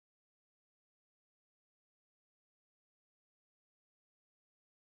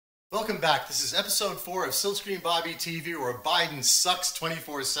Welcome back. This is episode 4 of Silkscreen Bobby TV, where Biden sucks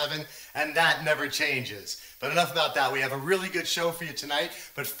 24/7, and that never changes. But enough about that. We have a really good show for you tonight.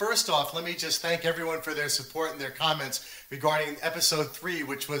 But first off, let me just thank everyone for their support and their comments regarding episode 3,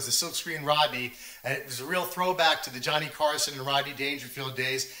 which was the Silkscreen Robbie. And it was a real throwback to the Johnny Carson and Rodney Dangerfield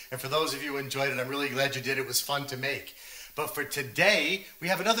days. And for those of you who enjoyed it, I'm really glad you did. It was fun to make. But for today, we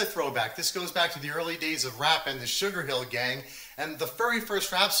have another throwback. This goes back to the early days of rap and the Sugar Hill Gang, and the very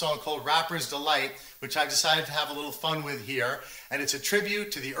first rap song called Rapper's Delight, which I've decided to have a little fun with here. And it's a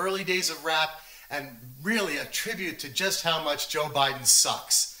tribute to the early days of rap, and really a tribute to just how much Joe Biden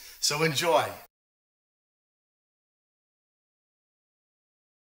sucks. So enjoy.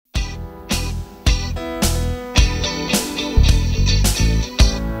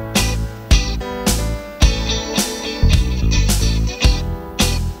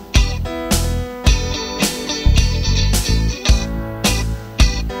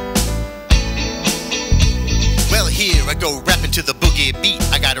 Here I go rapping to the boogie beat.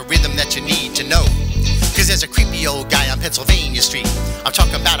 I got a rhythm that you need to know. Cause there's a creepy old guy on Pennsylvania Street. I'm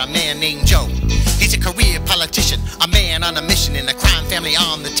talking about a man named Joe. He's a career politician, a man on a mission in a crime family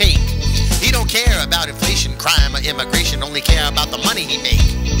on the take. He don't care about inflation, crime, or immigration, only care about the money he make.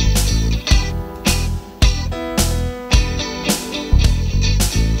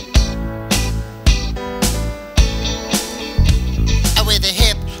 With a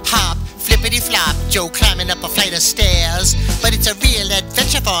hip hop flippity-flop, Joe climbing up a flight of stairs. But it's a real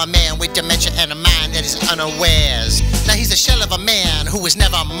adventure for a man with dementia and a mind that is unawares. Now he's a shell of a man who was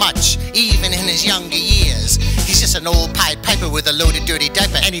never much, even in his younger years. He's just an old Pied Piper with a loaded dirty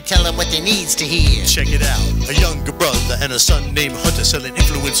diaper, and he tell them what they needs to hear. Check it out, a younger brother and a son named Hunter selling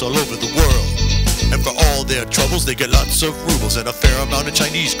influence all over the world. And for all their troubles, they get lots of rubles and a fair amount of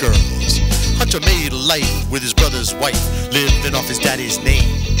Chinese girls. Hunter made a life with his brother's wife, living off his daddy's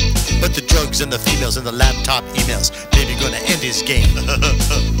name. But the drugs and the females and the laptop emails, maybe gonna end his game.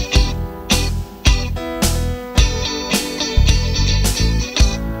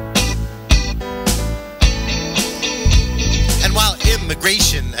 And while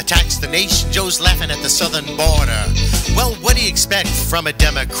immigration attacks the nation, Joe's laughing at the southern border. Well, what do you expect from a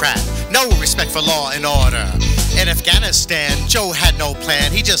Democrat? No respect for law and order. In Afghanistan, Joe had no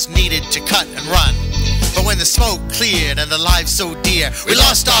plan, he just needed to cut and run. But when the smoke cleared and the lives so dear, we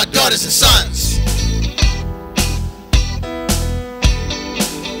lost our daughters and sons.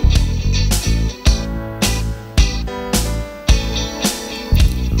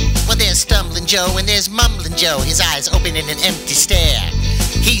 Well, there's stumbling Joe and there's mumbling Joe, his eyes open in an empty stare.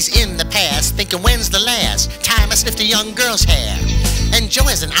 He's in the past, thinking when's the last time I sniffed a young girl's hair. And Joe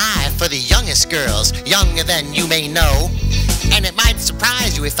has an eye for the youngest girls, younger than you may know. And it might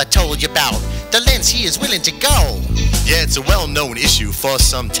surprise you if I told you about the lengths he is willing to go. Yeah, it's a well-known issue for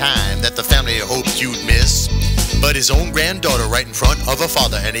some time that the family hoped you'd miss. But his own granddaughter right in front of her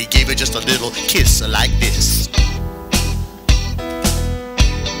father, and he gave her just a little kiss like this.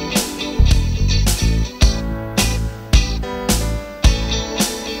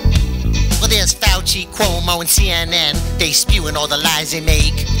 Well, there's Fauci, Cuomo, and CNN, they spewing all the lies they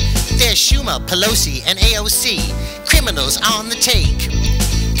make. There's Schumer, Pelosi, and AOC, criminals on the take.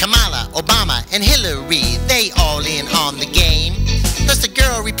 Kamala, Obama, and Hillary, they all in on the game. Plus the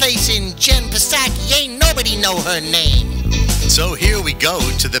girl replacing Jen Psaki, ain't nobody know her name. So here we go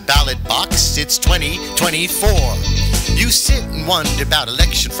to the ballot box, it's 2024. You sit and wonder about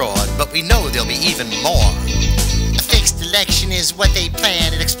election fraud, but we know there'll be even more. A fixed election is what they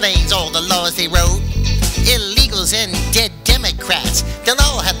plan, it explains all the laws they wrote. Illegals and dead Democrats, they'll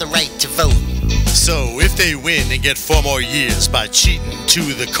all have the right to vote. So if they win and get 4 more years by cheating to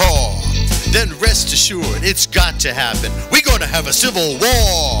the core, then rest assured it's got to happen. We're gonna have a civil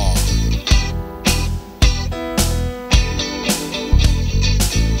war.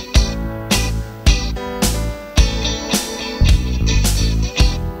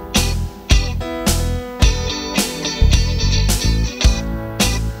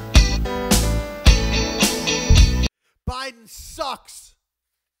 Biden sucks.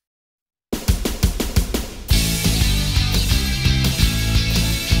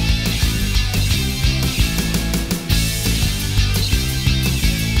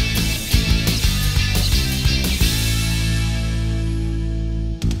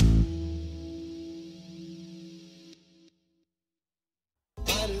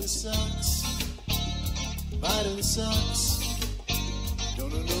 Biden sucks. Biden sucks.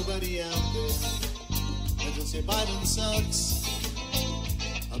 Don't know nobody out there. I just say Biden sucks.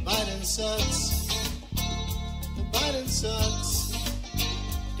 Biden sucks. Biden sucks.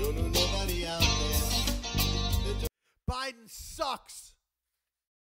 Don't know nobody out there. Biden sucks.